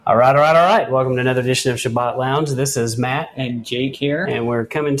All right. Welcome to another edition of Shabbat Lounge. This is Matt and Jake here. And we're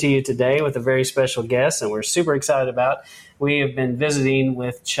coming to you today with a very special guest, and we're super excited about. We have been visiting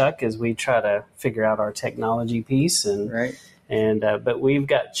with Chuck as we try to figure out our technology piece. But we've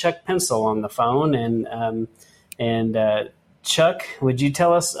got Chuck Pencil on the phone. And Chuck, would you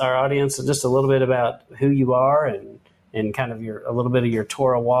tell us, our audience, just a little bit about who you are and kind of a little bit of your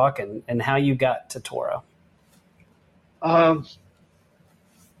Torah walk and how you got to Torah?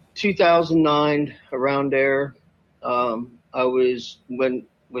 2009, around there, I was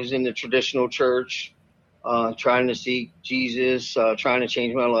in the traditional church, trying to seek Jesus, trying to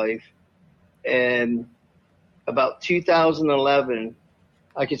change my life. And about 2011,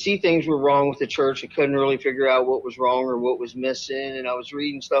 I could see things were wrong with the church. I couldn't really figure out what was wrong or what was missing. And I was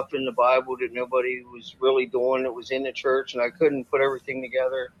reading stuff in the Bible that nobody was really doing that was in the church, and I couldn't put everything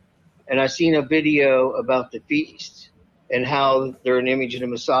together. And I seen a video about the feast and how they're an image of the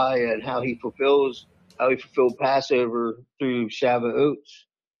Messiah and how he fulfilled Passover through Shavuot.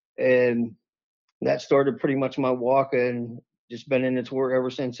 And that started pretty much my walk, and just been in the Torah ever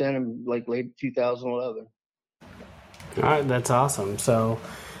since then, like late 2011. All right, that's awesome. So,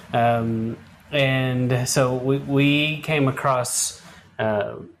 we came across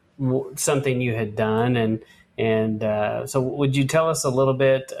something you had done, and so would you tell us a little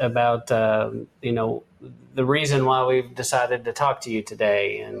bit about the reason why we've decided to talk to you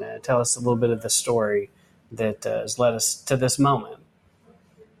today, and tell us a little bit of the story that has led us to this moment?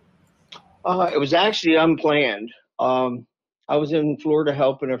 It was actually unplanned. I was in Florida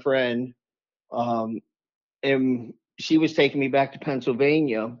helping a friend, and she was taking me back to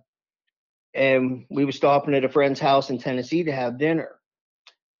Pennsylvania, and we were stopping at a friend's house in Tennessee to have dinner.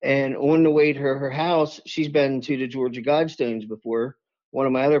 And on the way to her house, she's been to the Georgia Guidestones before. One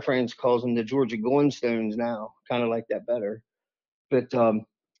of my other friends calls them the Georgia Goldstones now. Kind of like that better. But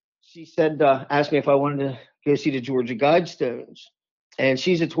she said, asked me if I wanted to go see the Georgia Guidestones. And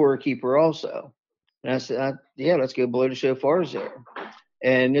she's a Torah keeper also. And I said, yeah, let's go blow the shofars there.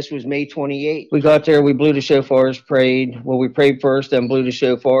 And this was May 28th. We got there, we blew the shofars, prayed. Well, we prayed first, then blew the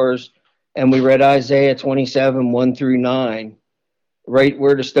shofars. And we read Isaiah 27, 1 through 9, right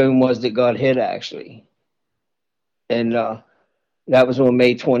where the stone was that got hit, actually. And that was on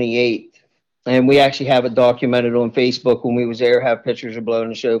May 28th. And we actually have it documented on Facebook when we was there, have pictures of blowing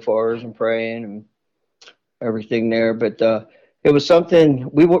the shofars and praying and everything there. But it was something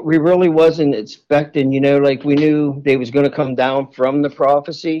we really wasn't expecting, like we knew they was going to come down from the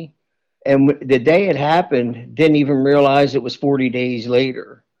prophecy. And the day it happened, didn't even realize it was 40 days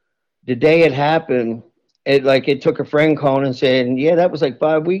later. The day it happened, it took a friend calling and saying, yeah, that was like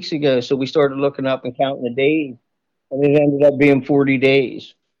 5 weeks ago. So we started looking up and counting the days, and it ended up being 40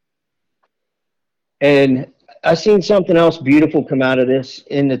 days. And I seen something else beautiful come out of this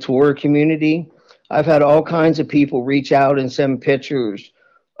in the Torah community. I've had all kinds of people reach out and send pictures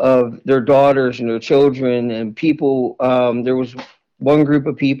of their daughters and their children, and people, there was one group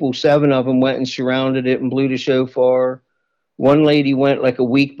of people, 7 of them went and surrounded it and blew the shofar. One lady went like a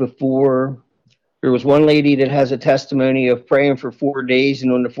week before. There was one lady that has a testimony of praying for 4 days,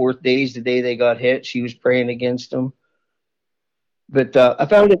 and on the 4th day, the day they got hit, she was praying against them. But I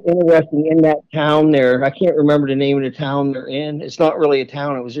found it interesting in that town there. I can't remember the name of the town they're in. It's not really a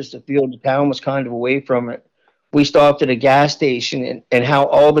town. It was just a field. The town was kind of away from it. We stopped at a gas station, and how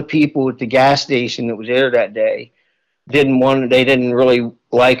all the people at the gas station that was there that day they didn't really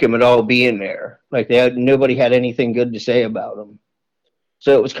like him at all being there. Like nobody had anything good to say about him.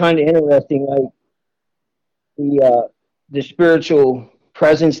 So it was kind of interesting, like the spiritual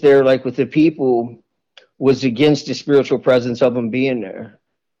presence there, like with the people, was against the spiritual presence of them being there.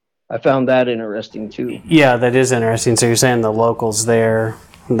 I found that interesting too. Yeah, that is interesting. So you're saying the locals there,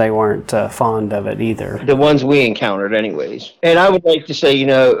 they weren't fond of it either. The ones we encountered anyways. And I would like to say,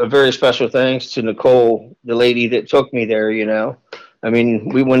 a very special thanks to Nicole, the lady that took me there, I mean,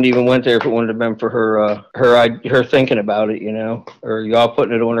 we wouldn't even went there if it wouldn't have been for her thinking about it, or y'all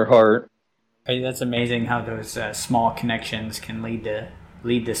putting it on her heart. Hey, that's amazing how those small connections can lead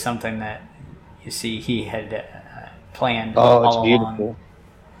to something that you see he had planned all it's beautiful.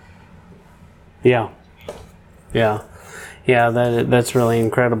 Along. Yeah, that's really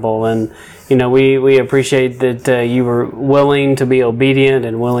incredible. And we appreciate that you were willing to be obedient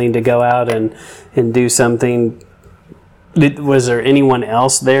and willing to go out and do something. Was there anyone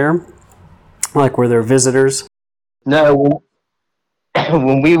else there? Like, were there visitors? No.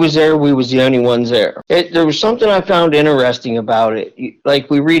 When we was there, we was the only ones there. There was something I found interesting about it. Like,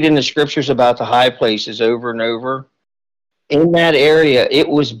 we read in the scriptures about the high places over and over. In that area, it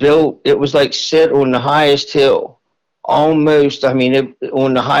was built, it was like set on the highest hill. almost, I mean,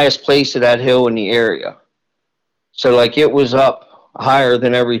 on the highest place of that hill in the area. So like it was up higher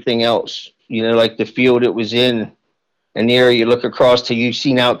than everything else, like the field it was in and the area you look across to, you've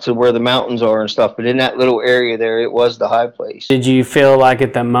seen out to where the mountains are and stuff. But in that little area there, it was the high place. Did you feel like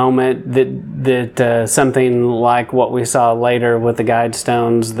at the moment that something like what we saw later with the guide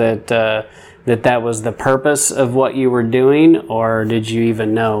stones, that was the purpose of what you were doing, or did you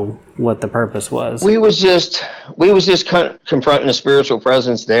even know what the purpose was? We was just confronting the spiritual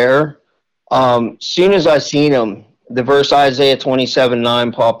presence there. Soon as I seen them, the verse Isaiah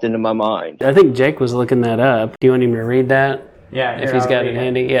 27:9 popped into my mind. I think Jake was looking that up. Do you want him to read that? Yeah, if he's got it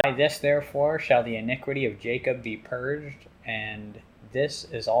handy. Yeah. By this therefore shall the iniquity of Jacob be purged, and this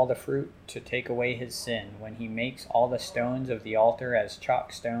is all the fruit to take away his sin, when he makes all the stones of the altar as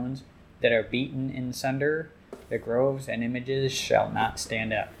chalk stones that are beaten in sunder, the groves and images shall not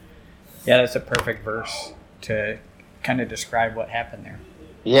stand up. Yeah, that's a perfect verse to kind of describe what happened there.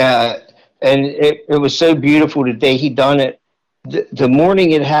 Yeah, and it was so beautiful the day he done it. The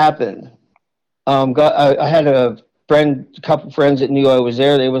morning it happened, I had a couple friends that knew I was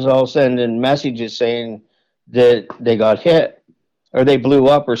there. They was all sending messages saying that they got hit or they blew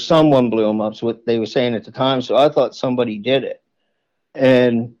up or someone blew them up. So what they were saying at the time. So I thought somebody did it.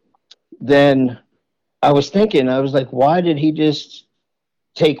 And then I was thinking, I was like, why did he just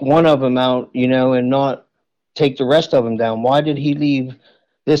take one of them out, and not take the rest of them down? Why did he leave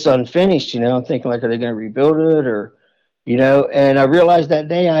this unfinished? I'm thinking, like, are they going to rebuild it or, and I realized that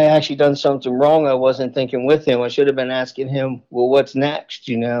day I actually done something wrong. I wasn't thinking with him. I should have been asking him, well, what's next,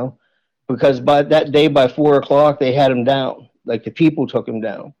 because by that day, by 4:00, they had him down. Like the people took him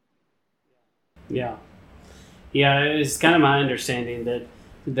down. Yeah. Yeah. It's kind of my understanding that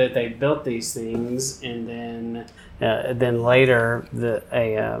they built these things, and then later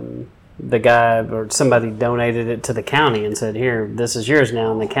the guy or somebody donated it to the county and said, "Here, this is yours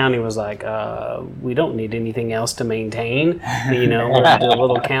now." And the county was like, "We don't need anything else to maintain. We're a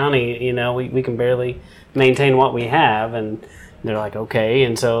little county. We can barely maintain what we have." And they're like, "Okay."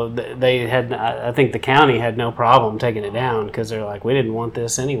 And so they had. I think the county had no problem taking it down because they're like, "We didn't want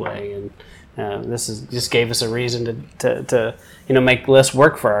this anyway." And this just gave us a reason to make less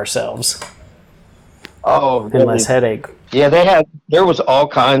work for ourselves. Oh, and less headache. Yeah, there was all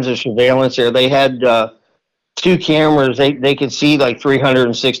kinds of surveillance there. They had 2 cameras. They could see like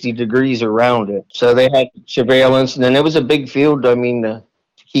 360 degrees around it. So they had surveillance, and then it was a big field. to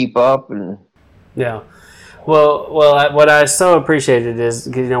keep up and. Yeah. Well, what I so appreciated is,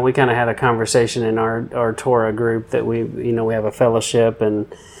 we kind of had a conversation in our Torah group that we have a fellowship and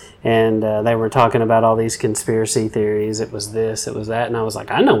they were talking about all these conspiracy theories. It was this, it was that, and I was like,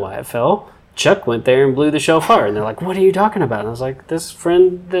 I know why it fell. Chuck went there and blew the shofar, and they're like, "What are you talking about?" And I was like, "This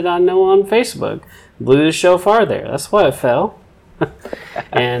friend that I know on Facebook blew the shofar there. That's why it fell."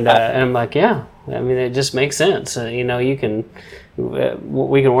 and I'm like, "Yeah, it just makes sense. We can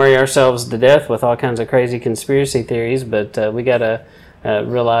worry ourselves to death with all kinds of crazy conspiracy theories, but we gotta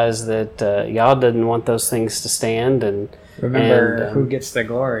realize that y'all didn't want those things to stand and." Remember who gets the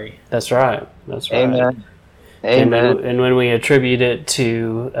glory. That's right. Amen. And when we attribute it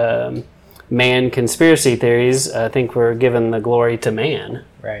to man conspiracy theories, I think we're giving the glory to man.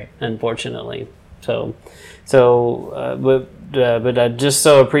 Right. Unfortunately. But I just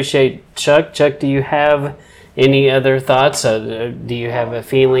so appreciate Chuck. Chuck, do you have any other thoughts? Do you have a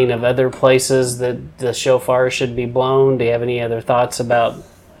feeling of other places that the shofar should be blown? Do you have any other thoughts about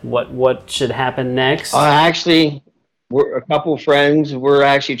what should happen next? Actually, we're a couple of friends. We're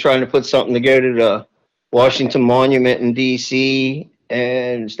actually trying to put something to go to the Washington Monument in D.C.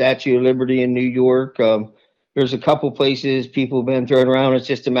 and Statue of Liberty in New York. There's a couple places people have been throwing around. It's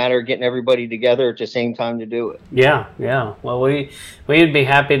just a matter of getting everybody together at the same time to do it. Yeah. Well, we'd be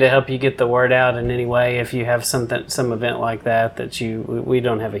happy to help you get the word out in any way if you have some event like that we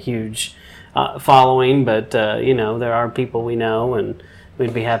don't have a huge following, but there are people we know, and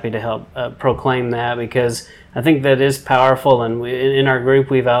we'd be happy to help proclaim that, because I think that is powerful. And in our group,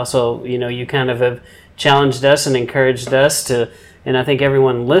 we've also, you kind of have challenged us and encouraged us to. And I think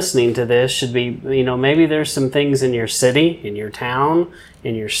everyone listening to this should be, maybe there's some things in your city, in your town,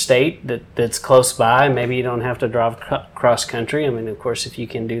 in your state that's close by. Maybe you don't have to drive cross country. Of course, if you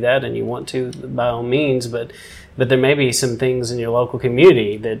can do that and you want to, by all means. But there may be some things in your local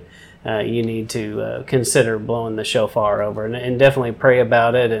community that you need to consider blowing the shofar over, and definitely pray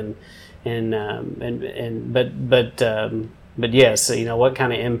about it. But yes, what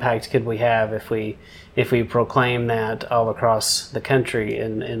kind of impact could we have if we proclaim that all across the country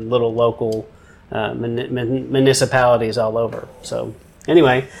in little local municipalities all over? So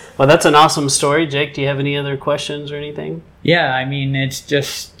Anyway, well, that's an awesome story. Jake, do you have any other questions or anything? Yeah, I mean, it's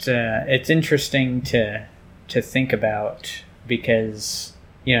just it's interesting to think about, because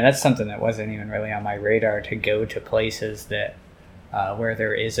that's something that wasn't even really on my radar, to go to places that where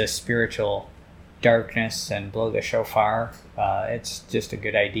there is a spiritual darkness and blow the shofar. It's just a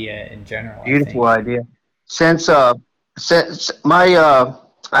good idea in general. Beautiful idea. Since my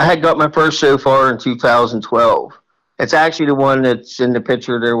I had got my first shofar in 2012. It's actually the one that's in the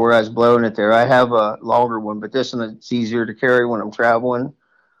picture there where I was blowing it there. I have a longer one, but this one it's easier to carry when I'm traveling.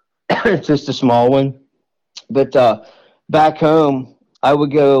 It's just a small one. But back home, I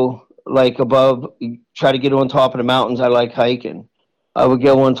would go like above, try to get on top of the mountains. I like hiking. I would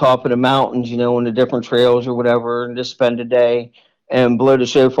go on top of the mountains, on the different trails or whatever, and just spend a day and blow the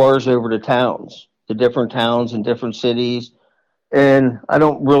shofars over the towns, the different towns and different cities. And I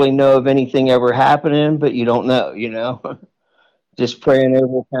don't really know of anything ever happening, but you don't know, just praying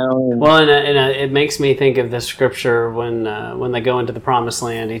over town. Well, and it makes me think of the scripture when they go into the promised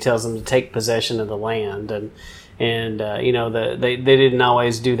land. He tells them to take possession of the land, and they didn't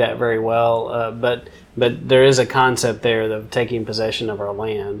always do that very well, but there is a concept there of taking possession of our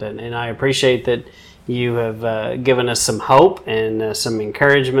land, and I appreciate that you have given us some hope and some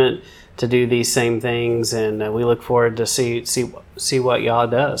encouragement to do these same things, and we look forward to see what Yah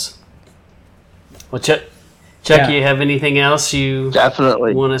does. Well, Chuck, you have anything else you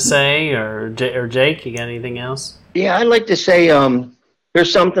definitely want to say, or Jake, you got anything else? Yeah, I'd like to say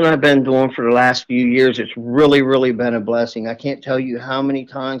there's something I've been doing for the last few years. It's really, really been a blessing. I can't tell you how many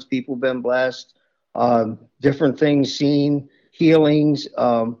times people have been blessed, different things seen, healings,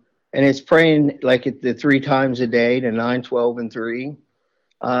 and it's praying like the 3 times a day, the 9, 12, and 3.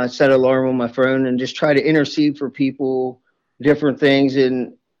 Set an alarm on my phone and just try to intercede for people, different things.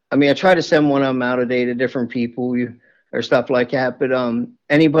 And I mean, I try to send one of them out a day to different people or stuff like that. But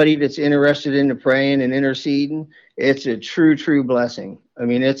anybody that's interested in the praying and interceding, it's a true, true blessing. I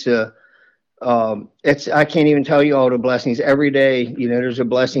mean, I can't even tell you all the blessings. Every day, there's a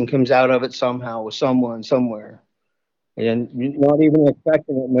blessing comes out of it somehow with someone, somewhere. And you're not even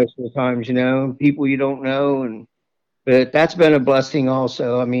expecting it most of the times, people you don't know. But that's been a blessing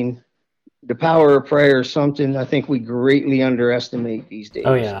also. I mean, the power of prayer is something I think we greatly underestimate these days.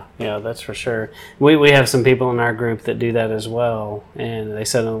 Oh, yeah, that's for sure. We have some people in our group that do that as well, and they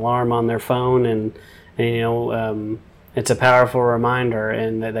set an alarm on their phone, and it's a powerful reminder,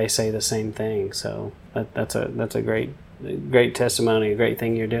 and they say the same thing. So that's a great testimony, a great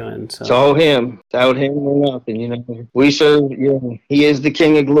thing you're doing. So it's all him. Without him, we're nothing. We serve. He is the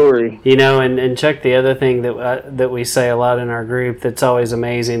King of Glory. And Chuck, the other thing that we say a lot in our group that's always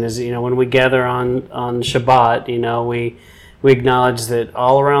amazing is when we gather on Shabbat, we acknowledge that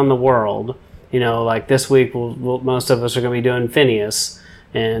all around the world, like this week, most of us are going to be doing Phineas,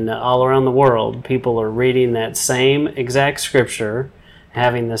 and all around the world, people are reading that same exact scripture,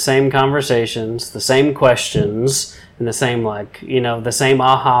 having the same conversations, the same questions, and the same the same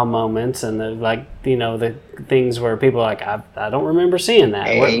aha moments, and the things where people are like, I don't remember seeing that.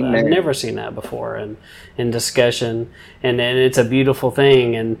 Amen. I've never seen that before, and in discussion, and it's a beautiful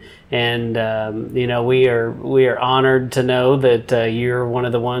thing, and we are honored to know that you're one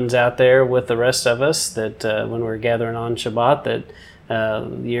of the ones out there with the rest of us that when we're gathering on Shabbat that.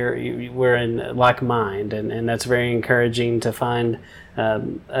 We're in like mind, and that's very encouraging to find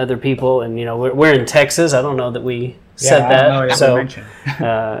other people. And we're in Texas. I don't know that we said that.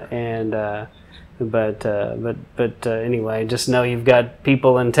 But anyway, just know you've got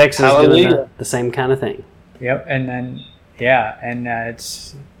people in Texas doing the same kind of thing. Yep, and then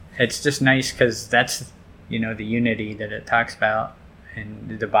it's just nice because that's the unity that it talks about,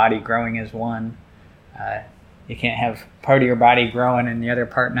 and the body growing as one. You can't have part of your body growing and the other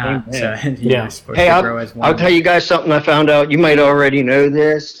part not. So you're supposed to grow as one. I'll tell you guys something I found out. You might already know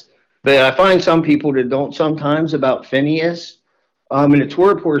this, but I find some people that don't sometimes about Phineas. In the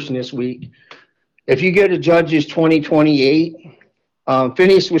Torah portion this week, if you go to Judges 20:28,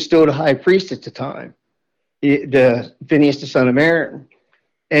 Phineas was still the high priest at the time, Phineas, the son of Aaron.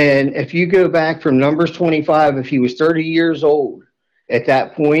 And if you go back from Numbers 25, if he was 30 years old at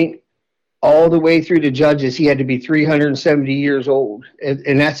that point, all the way through the Judges, he had to be 370 years old.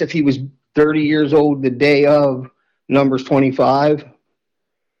 And that's if he was 30 years old the day of Numbers 25.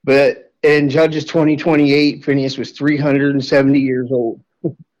 But in Judges 20:28, Phineas was 370 years old.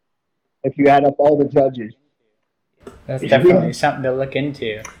 If you add up all the judges. That's definitely something to look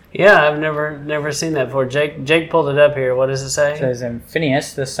into. Yeah, I've never seen that before. Jake pulled it up here. What does it say? It says, and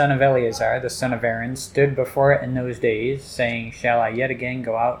Phinehas, the son of Eleazar, the son of Aaron, stood before it in those days, saying, Shall I yet again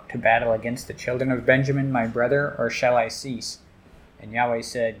go out to battle against the children of Benjamin, my brother, or shall I cease? And Yahweh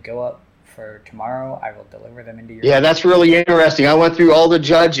said, "Go up, for tomorrow I will deliver them into your Yeah, that's really interesting. I went through all the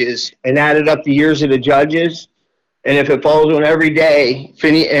judges and added up the years of the judges. And if it falls on every day,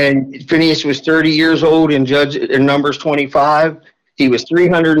 Phineas was 30 years old in Numbers 25. He was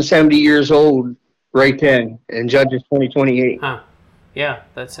 370 years old right then in Judges 20:28. Huh. Yeah,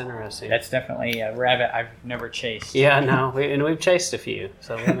 that's interesting. That's definitely a rabbit I've never chased. Yeah, no, we've chased a few,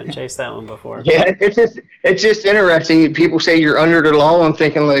 so we haven't chased that one before. Yeah, it's just interesting. People say you're under the law. I'm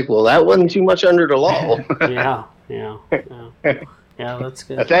thinking like, well, that wasn't too much under the law. Yeah, that's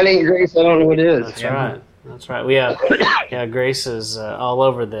good. If that ain't grace, I don't know what is. That's right. That's right. Grace is all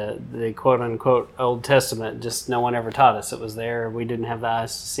over the quote unquote Old Testament. Just no one ever taught us it was there. We didn't have the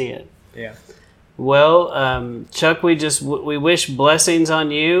eyes to see it. Yeah. Well, Chuck, we wish blessings on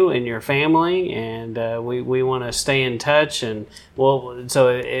you and your family, and we want to stay in touch. And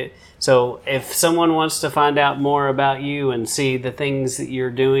so if someone wants to find out more about you and see the things that you're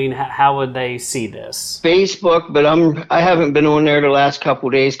doing, how would they see this? Facebook, but I haven't been on there the last couple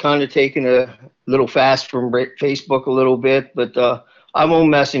of days. Kind of taking a little fast from Facebook a little bit, but I'm on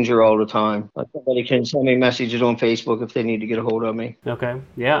Messenger all the time. Somebody can send me messages on Facebook if they need to get a hold of me. Okay,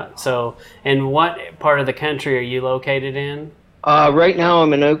 yeah. So, and what part of the country are you located in? Right now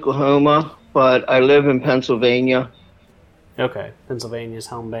I'm in Oklahoma, but I live in Pennsylvania. Okay, Pennsylvania's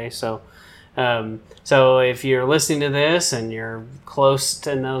home base. So, so if you're listening to this and you're close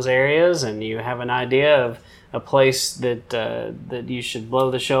to those areas and you have an idea of a place that you should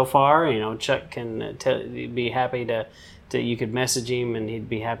blow the shofar, Chuck can be happy to you could message him and he'd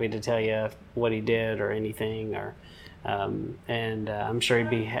be happy to tell you what he did or anything, or and I'm sure he'd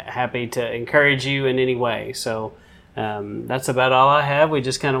be happy to encourage you in any way. So that's about all I have. We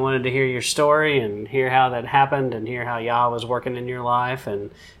just kind of wanted to hear your story and hear how that happened and hear how Yah was working in your life,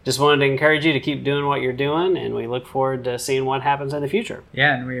 and just wanted to encourage you to keep doing what you're doing, and we look forward to seeing what happens in the future.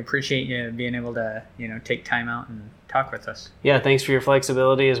 Yeah, and we appreciate you being able to take time out and talk with us. Yeah, thanks for your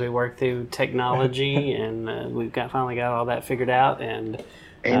flexibility as we work through technology, and we've finally got all that figured out. And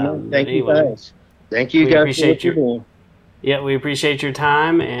thank you guys. Thank you guys for what you're doing. Yeah, we appreciate your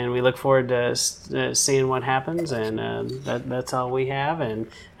time, and we look forward to seeing what happens. And that's all we have.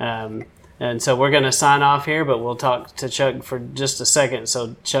 And so we're going to sign off here, but we'll talk to Chuck for just a second.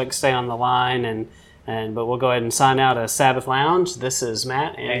 So Chuck, stay on the line, but we'll go ahead and sign out of Sabbath Lounge. This is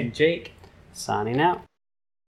Matt and Jake signing out.